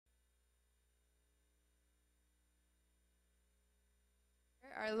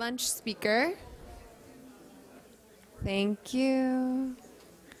our lunch speaker. Thank you.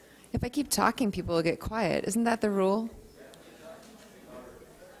 If I keep talking, people will get quiet. Isn't that the rule?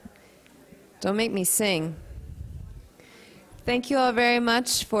 Don't make me sing. Thank you all very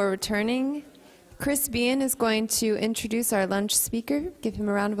much for returning. Chris Bean is going to introduce our lunch speaker. Give him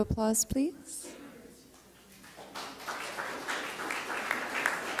a round of applause, please.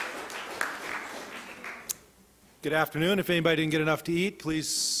 Good afternoon. If anybody didn't get enough to eat,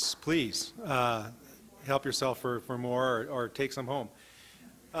 please help yourself for more or take some home.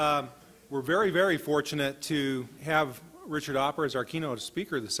 We're very, very fortunate to have Richard Opper as our keynote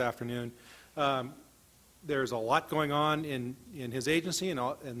speaker this afternoon. There's a lot going on in his agency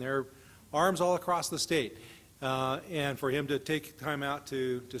and their arms all across the state. And for him to take time out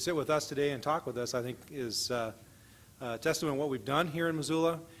to sit with us today and talk with us, I think is a testament to what we've done here in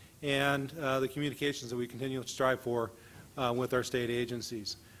Missoula and the communications that we continue to strive for with our state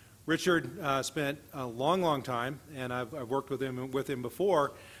agencies. Richard spent a long, long time, and I've worked with him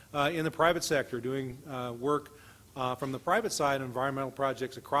before, in the private sector, doing work from the private side on environmental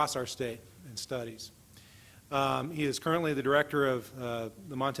projects across our state and studies. He is currently the director of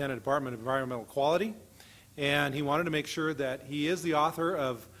the Montana Department of Environmental Quality, and he wanted to make sure that he is the author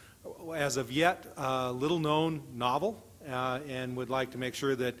of, as of yet, little-known novel, and would like to make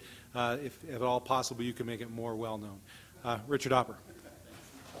sure that, if at all possible, you can make it more well-known. Richard Opper.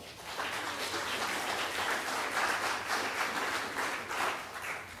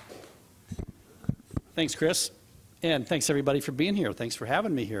 Thanks, Chris, and thanks everybody for being here. Thanks for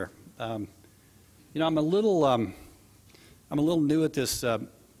having me here. You know, I'm a little new at this,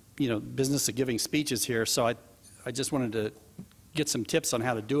 business of giving speeches here. So I just wanted to get some tips on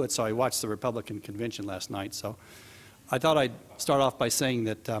how to do it. So I watched the Republican convention last night. So I thought I'd start off by saying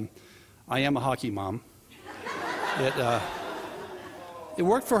that I am a hockey mom. It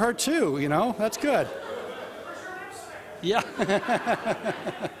worked for her too. You know, that's good. Yeah.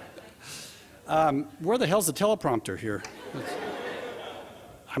 Where the hell's the teleprompter here?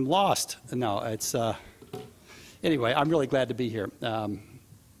 I'm lost. No, it's, anyway, I'm really glad to be here.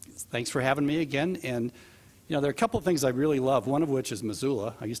 Thanks for having me again. And, you know, there are a couple of things I really love, one of which is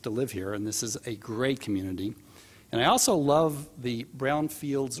Missoula. I used to live here, and this is a great community. And I also love the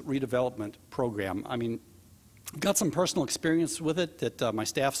Brownfields Redevelopment program. I mean, I've got some personal experience with it that my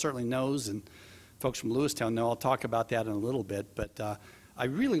staff certainly knows, and folks from Lewistown know. I'll talk about that in a little bit. But I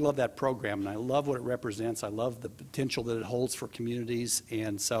really love that program, and I love what it represents. I love the potential that it holds for communities,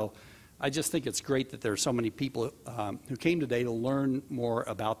 and so I just think it's great that there are so many people who came today to learn more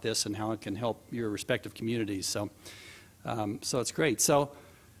about this and how it can help your respective communities. So, so it's great. So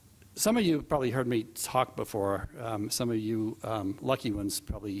some of you probably heard me talk before. Some of you lucky ones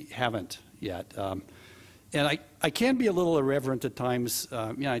probably haven't yet. And I can be a little irreverent at times.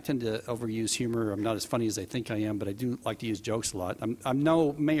 I tend to overuse humor. I'm not as funny as I think I am, but I do like to use jokes a lot. I'm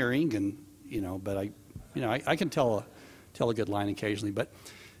no Mayor Ingen, but I can tell a good line occasionally. But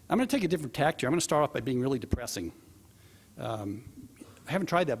I'm going to take a different tack here. I'm going to start off by being really depressing. I haven't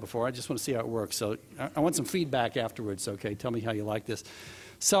tried that before. I just want to see how it works. So I want some feedback afterwards. Okay, tell me how you like this.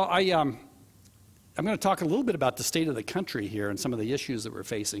 So I'm going to talk a little bit about the state of the country here and some of the issues that we're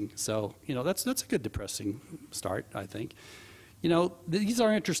facing. So, that's a good depressing start, I think. These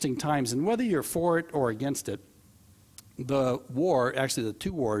are interesting times, and whether you're for it or against it, the war, actually the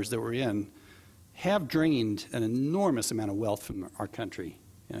two wars that we're in, have drained an enormous amount of wealth from our country.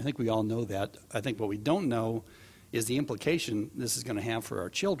 And I think we all know that. I think what we don't know is the implication this is going to have for our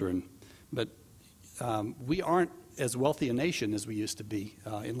children. But we aren't as wealthy a nation as we used to be,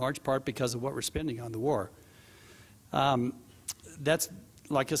 in large part because of what we're spending on the war. That's,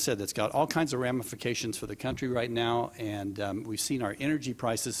 like I said, that's got all kinds of ramifications for the country right now, and we've seen our energy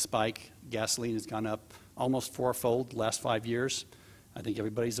prices spike. Gasoline has gone up almost fourfold the last 5 years. I think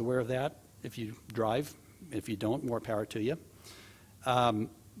everybody's aware of that. If you drive, if you don't, more power to you. A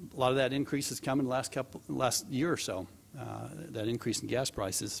lot of that increase has come in the last year or so, that increase in gas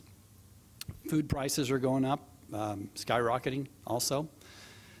prices. Food prices are going up. Skyrocketing also.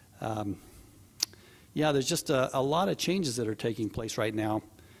 There's just a lot of changes that are taking place right now,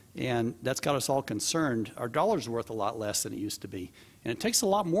 and that's got us all concerned. Our dollar's worth a lot less than it used to be, and it takes a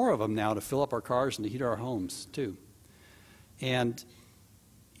lot more of them now to fill up our cars and to heat our homes too. And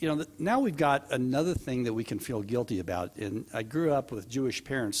now we've got another thing that we can feel guilty about. And I grew up with Jewish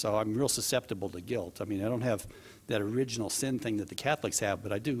parents, so I'm real susceptible to guilt. I mean, I don't have that original sin thing that the Catholics have,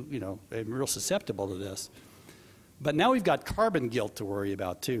 but I do, I'm real susceptible to this. But now we've got carbon guilt to worry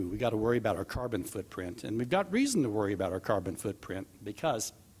about too. We've got to worry about our carbon footprint. And we've got reason to worry about our carbon footprint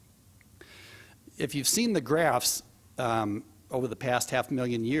because if you've seen the graphs over the past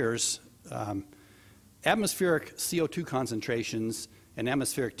 500,000 years, atmospheric CO2 concentrations and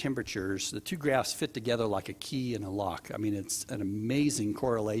atmospheric temperatures, the two graphs fit together like a key and a lock. I mean, it's an amazing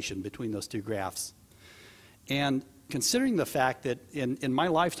correlation between those two graphs. And considering the fact that in my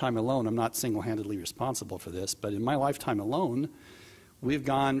lifetime alone, I'm not single-handedly responsible for this, but in my lifetime alone, we've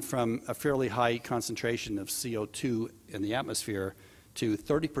gone from a fairly high concentration of CO2 in the atmosphere to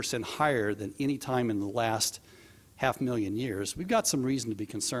 30% higher than any time in the last 500,000 years. We've got some reason to be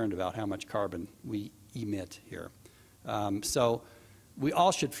concerned about how much carbon we emit here. So we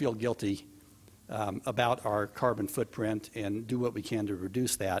all should feel guilty about our carbon footprint and do what we can to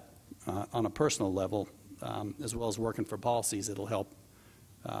reduce that on a personal level, as well as working for policies that will help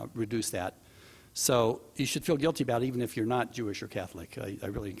reduce that. So you should feel guilty about it even if you're not Jewish or Catholic. I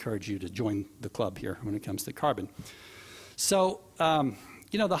really encourage you to join the club here when it comes to carbon. So,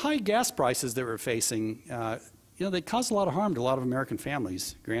 you know, the high gas prices that we're facing, you know, they cause a lot of harm to a lot of American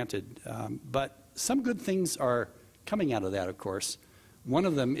families, granted. But some good things are coming out of that, of course. One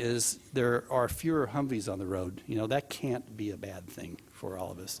of them is there are fewer Humvees on the road. You know, that can't be a bad thing for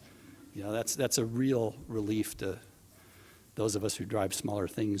all of us. You know, that's a real relief to those of us who drive smaller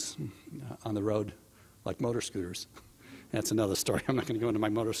things on the road, like motor scooters. That's another story. I'm not going to go into my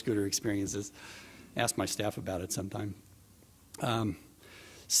motor scooter experiences. Ask my staff about it sometime.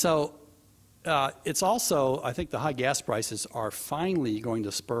 It's also, I think the high gas prices are finally going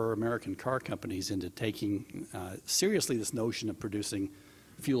to spur American car companies into taking seriously this notion of producing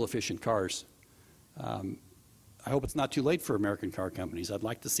fuel-efficient cars. I hope it's not too late for American car companies. I'd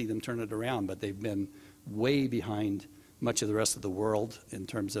like to see them turn it around, but they've been way behind much of the rest of the world in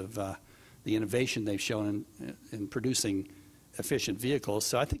terms of the innovation they've shown in producing efficient vehicles.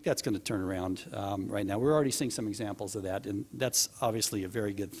 So I think that's going to turn around right now. We're already seeing some examples of that, and that's obviously a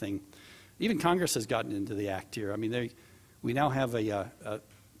very good thing. Even Congress has gotten into the act here. I mean, we now have a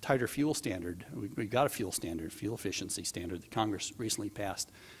tighter fuel standard. We've got a fuel standard, fuel efficiency standard that Congress recently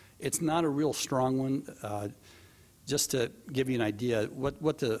passed. It's not a real strong one. Just to give you an idea,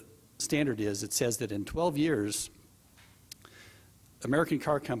 what the standard is, it says that in 12 years, American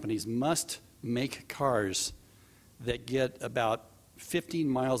car companies must make cars that get about 15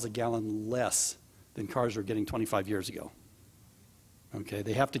 miles a gallon less than cars were getting 25 years ago. Okay,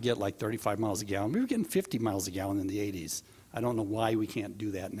 they have to get like 35 miles a gallon. We were getting 50 miles a gallon in the 80s. I don't know why we can't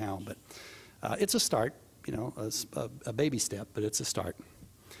do that now, but it's a start, you know, a baby step, but it's a start.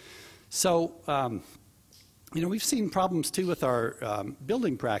 So, you know, we've seen problems too with our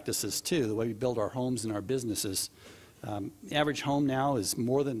building practices too, the way we build our homes and our businesses. The average home now is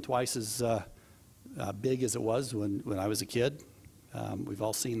more than twice as big as it was when I was a kid. We've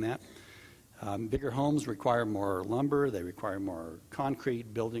all seen that. Bigger homes require more lumber. They require more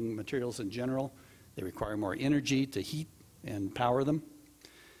concrete, building materials in general. They require more energy to heat and power them.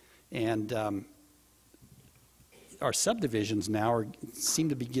 And our subdivisions now seem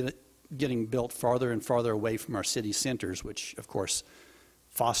to be getting built farther and farther away from our city centers, which, of course,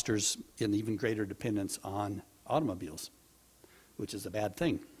 fosters an even greater dependence on automobiles, which is a bad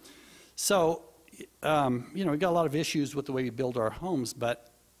thing. So, you know, we've got a lot of issues with the way we build our homes, but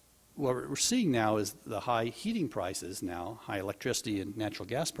what we're seeing now is the high heating prices now, high electricity and natural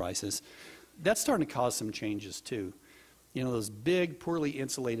gas prices. That's starting to cause some changes too. You know, those big, poorly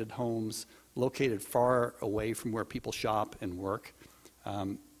insulated homes located far away from where people shop and work,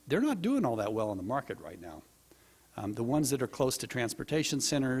 they're not doing all that well on the market right now. The ones that are close to transportation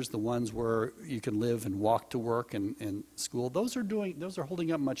centers, the ones where you can live and walk to work and school, those are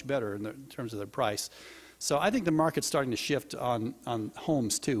holding up much better in terms of their price. So I think the market's starting to shift on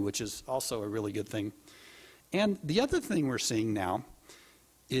homes too, which is also a really good thing. And the other thing we're seeing now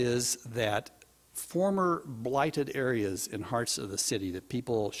is that former blighted areas in hearts of the city that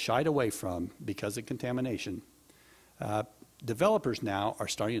people shied away from because of contamination, developers now are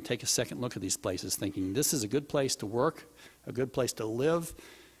starting to take a second look at these places, thinking this is a good place to work, a good place to live.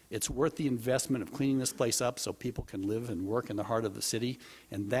 It's worth the investment of cleaning this place up so people can live and work in the heart of the city.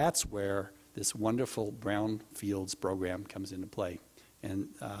 And that's where this wonderful Brownfields program comes into play. And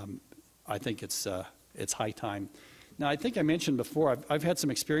I think it's high time. Now, I think I mentioned before, I've had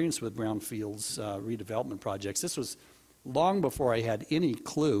some experience with Brownfields redevelopment projects. This was long before I had any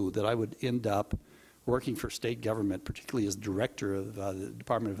clue that I would end up working for state government, particularly as director of the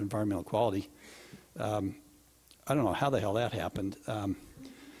Department of Environmental Quality. I don't know how the hell that happened.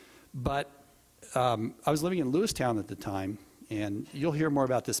 But I was living in Lewistown at the time, and you'll hear more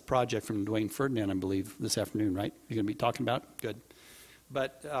about this project from Dwayne Ferdinand, I believe, this afternoon, right? You're going to be talking about it? Good.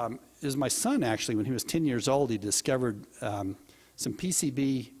 But it was my son, actually, when he was 10 years old, he discovered some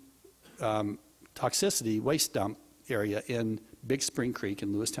PCB toxicity waste dump area in Big Spring Creek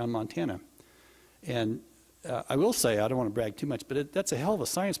in Lewistown, Montana. And I will say, I don't want to brag too much, but that's a hell of a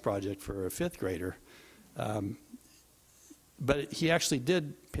science project for a 5th grader. But he actually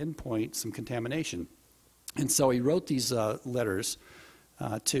did pinpoint some contamination. And so he wrote these letters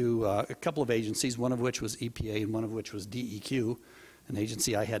to a couple of agencies, one of which was EPA and one of which was DEQ, an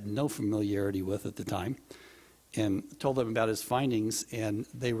agency I had no familiarity with at the time, and told them about his findings, and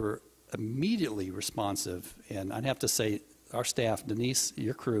they were immediately responsive. And I'd have to say, our staff, Denise,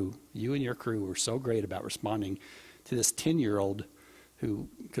 your crew, you and your crew were so great about responding to this 10-year-old who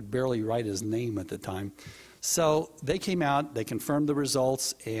could barely write his name at the time. So they came out, they confirmed the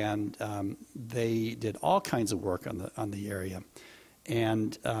results, and they did all kinds of work on the area.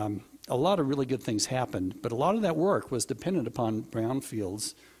 And a lot of really good things happened, but a lot of that work was dependent upon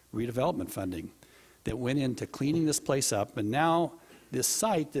Brownfields redevelopment funding that went into cleaning this place up. And now this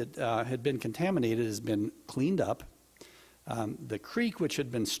site that had been contaminated has been cleaned up. The creek, which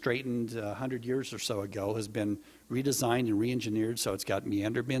had been straightened 100 years or so ago, has been redesigned and re-engineered, so it's got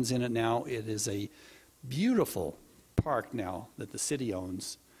meander bins in it now. It is a beautiful park now that the city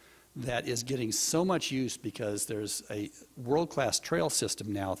owns that is getting so much use because there's a world-class trail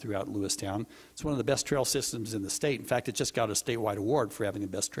system now throughout Lewistown. It's one of the best trail systems in the state. In fact, it just got a statewide award for having the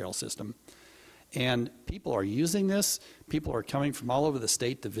best trail system. And people are using this. People are coming from all over the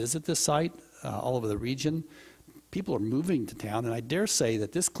state to visit this site, all over the region. People are moving to town, and I dare say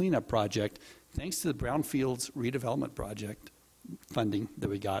that this cleanup project, thanks to the Brownfields redevelopment project funding that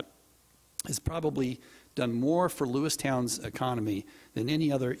we got, has probably done more for Lewistown's economy than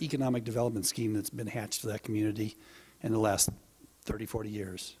any other economic development scheme that's been hatched for that community in the last 30, 40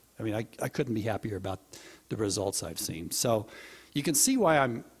 years. I mean, I couldn't be happier about the results I've seen. So you can see why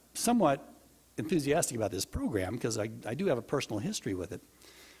I'm somewhat enthusiastic about this program, because I do have a personal history with it.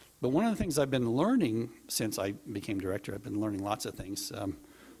 But one of the things I've been learning since I became director, I've been learning lots of things.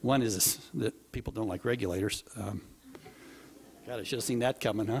 One is that people don't like regulators. God, I should have seen that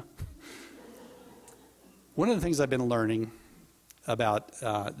coming, huh? One of the things I've been learning about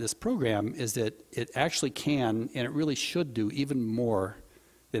this program is that it actually can, and it really should do even more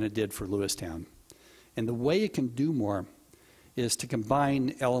than it did for Lewistown. And the way it can do more is to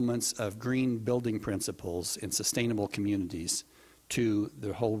combine elements of green building principles and sustainable communities to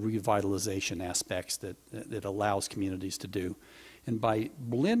the whole revitalization aspects that allows communities to do. And by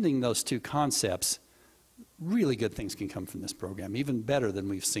blending those two concepts, really good things can come from this program, even better than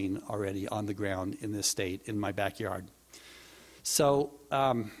we've seen already on the ground in this state, in my backyard. So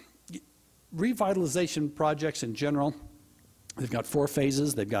revitalization projects in general, they've got 4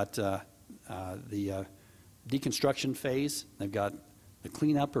 phases. They've got the deconstruction phase, they've got the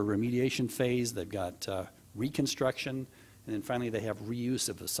cleanup or remediation phase, they've got reconstruction, and then finally they have reuse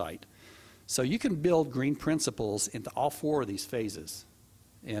of the site. So you can build green principles into all 4 of these phases.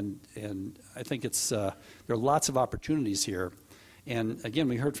 And I think there are lots of opportunities here. And again,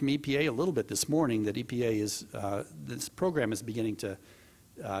 we heard from EPA a little bit this morning that EPA is, this program is beginning to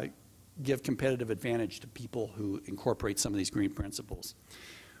give competitive advantage to people who incorporate some of these green principles.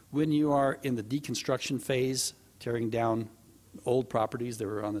 When you are in the deconstruction phase, tearing down old properties that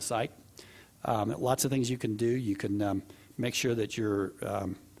were on the site, lots of things you can do. You can make sure that your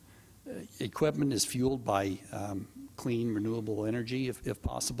equipment is fueled by clean, renewable energy, if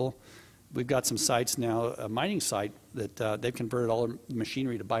possible. We've got some sites now, a mining site, that they've converted all the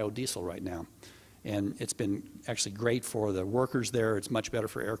machinery to biodiesel right now. And it's been actually great for the workers there. It's much better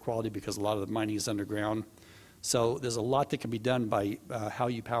for air quality because a lot of the mining is underground. So there's a lot that can be done by how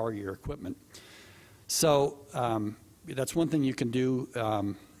you power your equipment. So that's one thing you can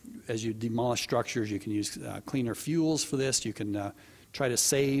do. As you demolish structures, you can use cleaner fuels for this. You can try to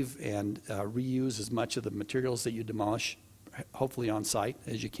save and reuse as much of the materials that you demolish, hopefully on site,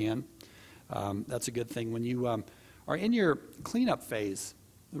 as you can. That's a good thing. When you are in your cleanup phase,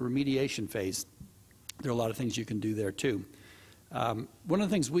 the remediation phase, there are a lot of things you can do there too. One of the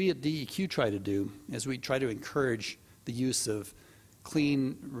things we at DEQ try to do is we try to encourage the use of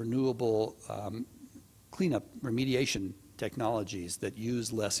clean, renewable cleanup remediation technologies that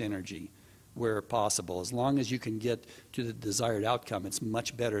use less energy where possible. As long as you can get to the desired outcome, it's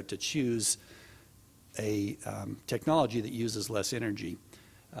much better to choose a technology that uses less energy.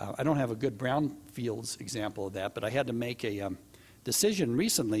 I don't have a good Brownfields example of that, but I had to make a decision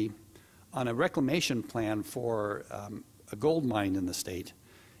recently on a reclamation plan for a gold mine in the state.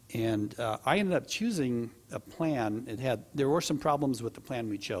 And I ended up choosing a plan. There were some problems with the plan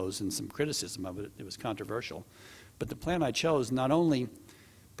we chose and some criticism of it. It was controversial. But the plan I chose not only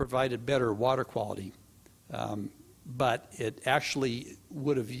provided better water quality, but it actually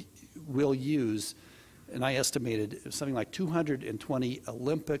will use and I estimated something like 220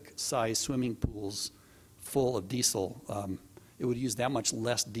 Olympic-sized swimming pools full of diesel. It would use that much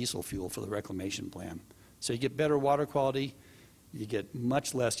less diesel fuel for the reclamation plan. So you get better water quality, you get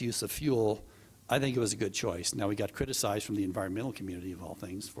much less use of fuel. I think it was a good choice. Now, we got criticized from the environmental community, of all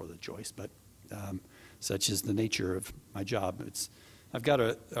things, for the choice, but such is the nature of my job. I've got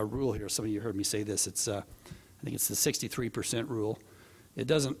a rule here. Some of you heard me say this. I think it's the 63% rule. It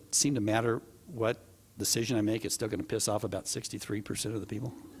doesn't seem to matter what decision I make. It's still going to piss off about 63% of the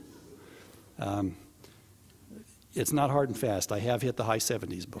people. It's not hard and fast. I have hit the high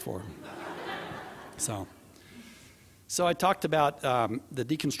 70s before. So I talked about the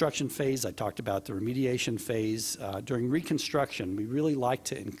deconstruction phase. I talked about the remediation phase. During reconstruction, we really like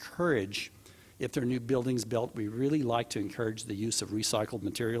to encourage, if there are new buildings built, we really like to encourage the use of recycled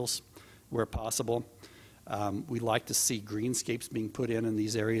materials where possible. We like to see greenscapes being put in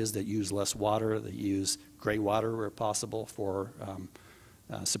these areas that use less water, that use gray water where possible for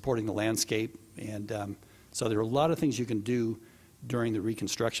supporting the landscape. And so there are a lot of things you can do during the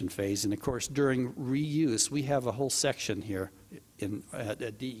reconstruction phase. And of course, during reuse, we have a whole section here at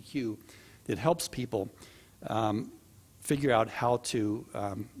DEQ that helps people figure out how to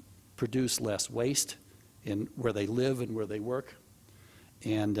produce less waste in where they live and where they work.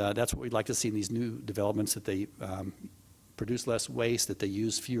 And that's what we'd like to see in these new developments, that they produce less waste, that they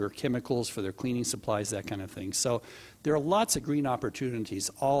use fewer chemicals for their cleaning supplies, that kind of thing. So there are lots of green opportunities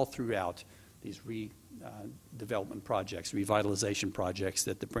all throughout these redevelopment projects, revitalization projects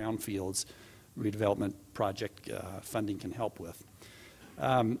that the Brownfields redevelopment project funding can help with.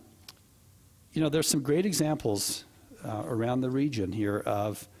 There's some great examples around the region here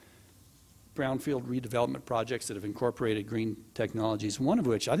of brownfield redevelopment projects that have incorporated green technologies, one of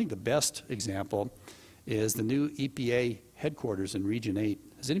which, I think the best example, is the new EPA headquarters in Region 8.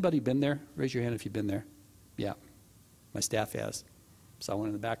 Has anybody been there? Raise your hand if you've been there. Yeah, my staff has. Saw one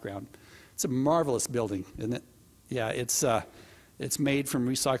in the background. It's a marvelous building, isn't it? Yeah, it's made from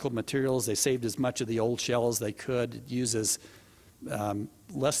recycled materials. They saved as much of the old shell as they could. It uses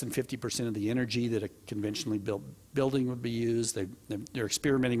less than 50% of the energy that a conventionally built building would be used. They're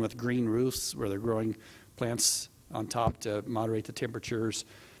experimenting with green roofs where they're growing plants on top to moderate the temperatures.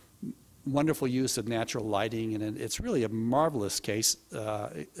 Wonderful use of natural lighting, and it's really a marvelous case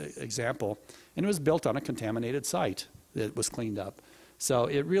example. And it was built on a contaminated site that was cleaned up. So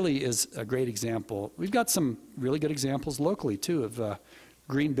it really is a great example. We've got some really good examples locally, too, of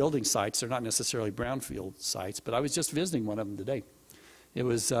green building sites. They're not necessarily brownfield sites, but I was just visiting one of them today. It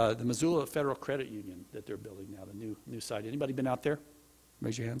was the Missoula Federal Credit Union that they're building now, the new site. Anybody been out there?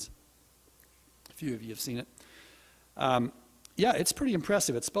 Raise your hands. A few of you have seen it. Yeah, it's pretty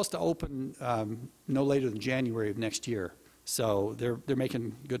impressive. It's supposed to open no later than January of next year. So they're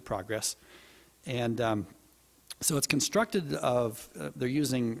making good progress. And so it's constructed of, they're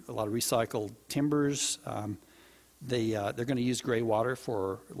using a lot of recycled timbers. They're going to use gray water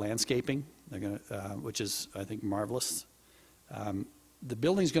for landscaping, which is, I think, marvelous. The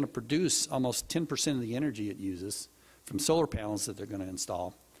building's going to produce almost 10% of the energy it uses from solar panels that they're going to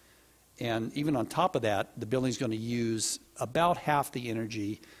install. And even on top of that, the building's going to use about half the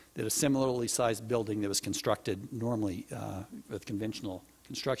energy that a similarly sized building that was constructed normally with conventional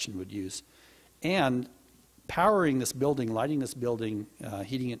construction would use. And powering this building, lighting this building,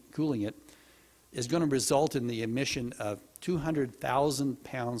 heating it, cooling it, is going to result in the emission of 200,000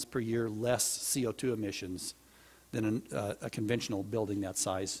 pounds per year less CO2 emissions than a conventional building that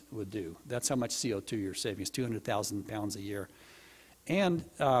size would do. That's how much CO2 you're saving, is 200,000 pounds a year. And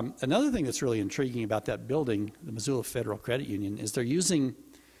another thing that's really intriguing about that building, the Missoula Federal Credit Union, is they're using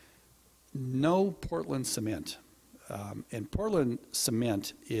no Portland cement. And Portland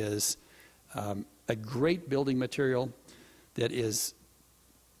cement is a great building material that is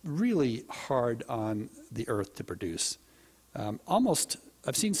really hard on the earth to produce.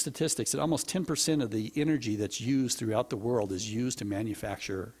 I've seen statistics that almost 10% of the energy that's used throughout the world is used to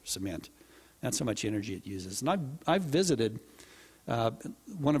manufacture cement. That's how much energy it uses. And I've visited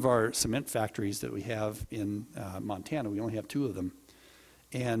one of our cement factories that we have in Montana. We only have 2 of them.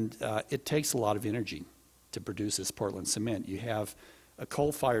 And it takes a lot of energy to produce this Portland cement. You have a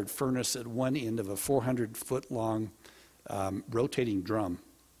coal-fired furnace at one end of a 400-foot-long rotating drum.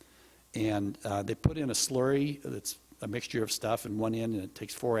 And they put in a slurry that's a mixture of stuff in one end, and it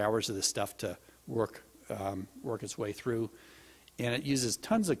takes 4 hours of this stuff to work its way through. And it uses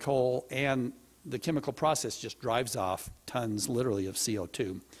tons of coal, and the chemical process just drives off tons, literally, of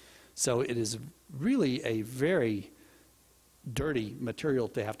CO2. So it is really a very dirty material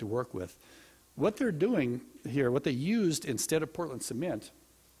to have to work with. What they're doing here, what they used instead of Portland cement,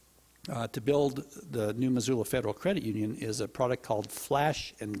 to build the new Missoula Federal Credit Union is a product called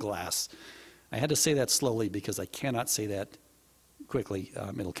Flash and Glass. I had to say that slowly because I cannot say that quickly.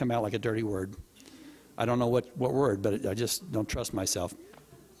 It'll come out like a dirty word. I don't know what word, but I just don't trust myself.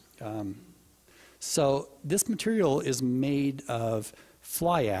 So this material is made of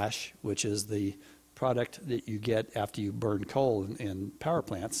fly ash, which is the product that you get after you burn coal in power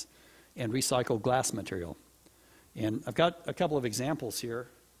plants, and recycled glass material. And I've got a couple of examples here.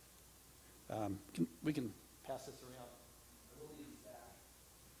 We can pass this around. I will leave these back.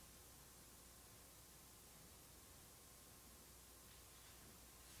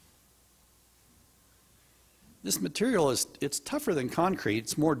 This material it's tougher than concrete.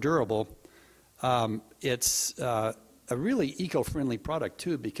 It's more durable. It's a really eco-friendly product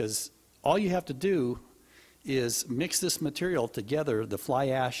too, because all you have to do is mix this material together, the fly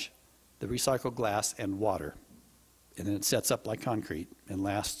ash, the recycled glass, and water. And then it sets up like concrete and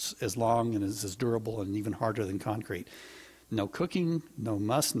lasts as long and is as durable and even harder than concrete. No cooking, no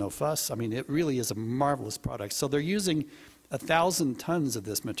muss, no fuss. I mean, it really is a marvelous product. So they're using 1,000 tons of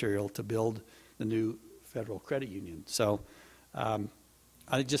this material to build the new Federal Credit Union. So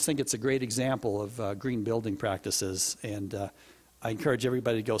I just think it's a great example of green building practices, and I encourage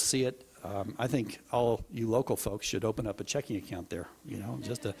everybody to go see it. I think all you local folks should open up a checking account there, you know,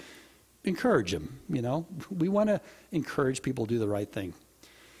 just to encourage them, you know. We want to encourage people to do the right thing.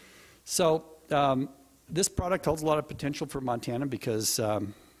 So this product holds a lot of potential for Montana because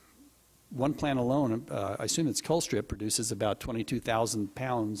one plant alone, I assume it's Colstrip, produces about 22,000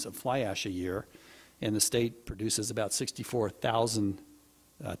 pounds of fly ash a year, and the state produces about 64,000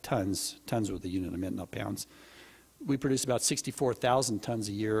 tons with the unit I meant, not pounds. We produce about 64,000 tons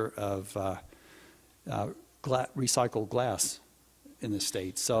a year of recycled glass in the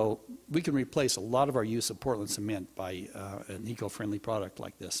state. So we can replace a lot of our use of Portland cement by an eco-friendly product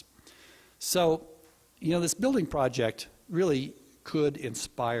like this. So, you know, this building project really could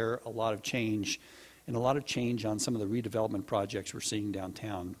inspire a lot of change, and a lot of change on some of the redevelopment projects we're seeing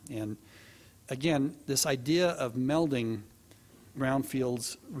downtown. And again, this idea of melding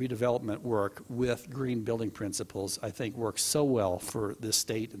Brownfields redevelopment work with green building principles, I think, works so well for this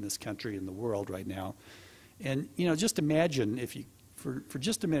state and this country and the world right now. And, you know, just imagine if you, for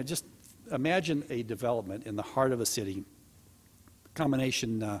just a minute, just imagine a development in the heart of a city,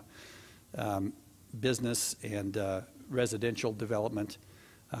 combination business and residential development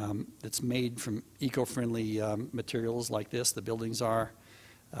that's made from eco-friendly materials like this. The buildings are.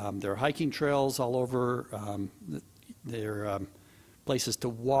 There are hiking trails all over. There are places to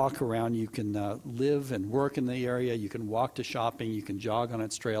walk around. You can live and work in the area. You can walk to shopping. You can jog on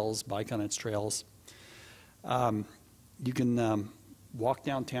its trails, bike on its trails. You can walk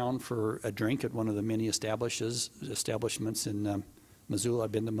downtown for a drink at one of the many establishments in Missoula.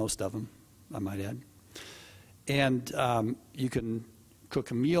 I've been to most of them, I might add. And you can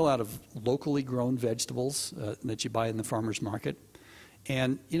cook a meal out of locally grown vegetables that you buy in the farmer's market.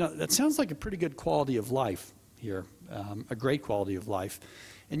 And, you know, that sounds like a pretty good quality of life here, a great quality of life.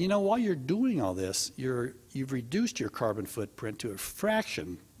 And, you know, while you're doing all this, you've reduced your carbon footprint to a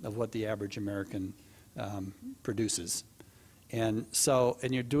fraction of what the average American produces. And so,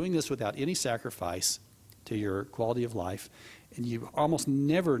 and you're doing this without any sacrifice to your quality of life. And you almost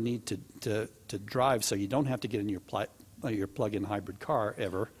never need to drive, so you don't have to get in your plug-in hybrid car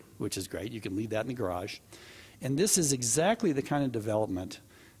ever, which is great. You can leave that in the garage. And this is exactly the kind of development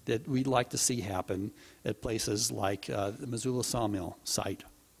that we'd like to see happen at places like the Missoula Sawmill site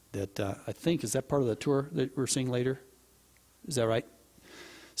that I think, is that part of the tour that we're seeing later? Is that right?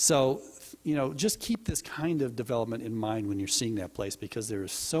 So, you know, just keep this kind of development in mind when you're seeing that place, because there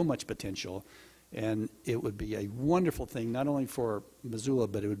is so much potential, and it would be a wonderful thing, not only for Missoula,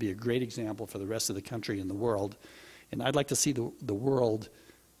 but it would be a great example for the rest of the country and the world. And I'd like to see the world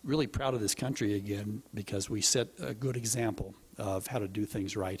really proud of this country again, because we set a good example of how to do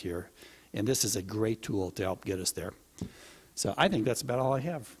things right here. And this is a great tool to help get us there. So I think that's about all I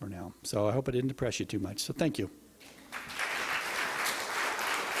have for now. So I hope I didn't depress you too much. So thank you.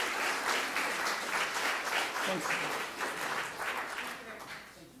 Thanks.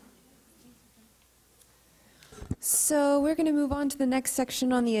 So we're going to move on to the next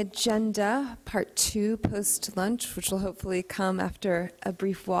section on the agenda, part 2, post-lunch, which will hopefully come after a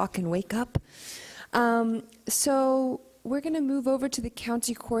brief walk and wake up. So we're going to move over to the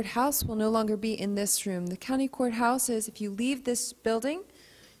county courthouse. We'll no longer be in this room. The county courthouse is, if you leave this building,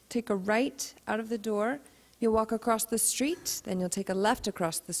 take a right out of the door, you'll walk across the street, then you'll take a left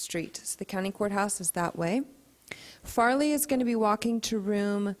across the street. So the county courthouse is that way. Farley is going to be walking to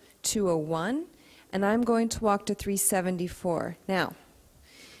room 201. And I'm going to walk to 374. Now,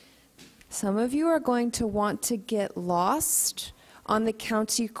 Some of you are going to want to get lost on the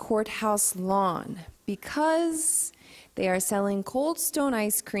county courthouse lawn because they are selling Cold Stone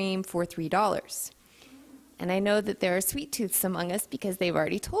ice cream for $3. And I know that there are sweet tooths among us because they've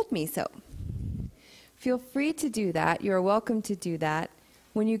already told me so. Feel free to do that. You're welcome to do that.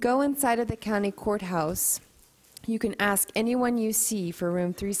 When you go inside of the county courthouse, you can ask anyone you see for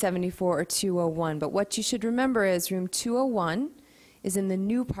room 374 or 201. But what you should remember is room 201 is in the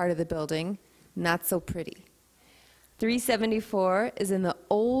new part of the building, not so pretty. 374 is in the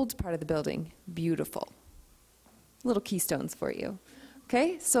old part of the building, beautiful. Little keystones for you.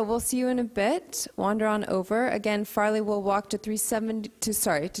 Okay, so we'll see you in a bit. Wander on over. Again, Farley will walk to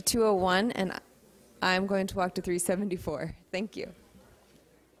 201, and I'm going to walk to 374. Thank you.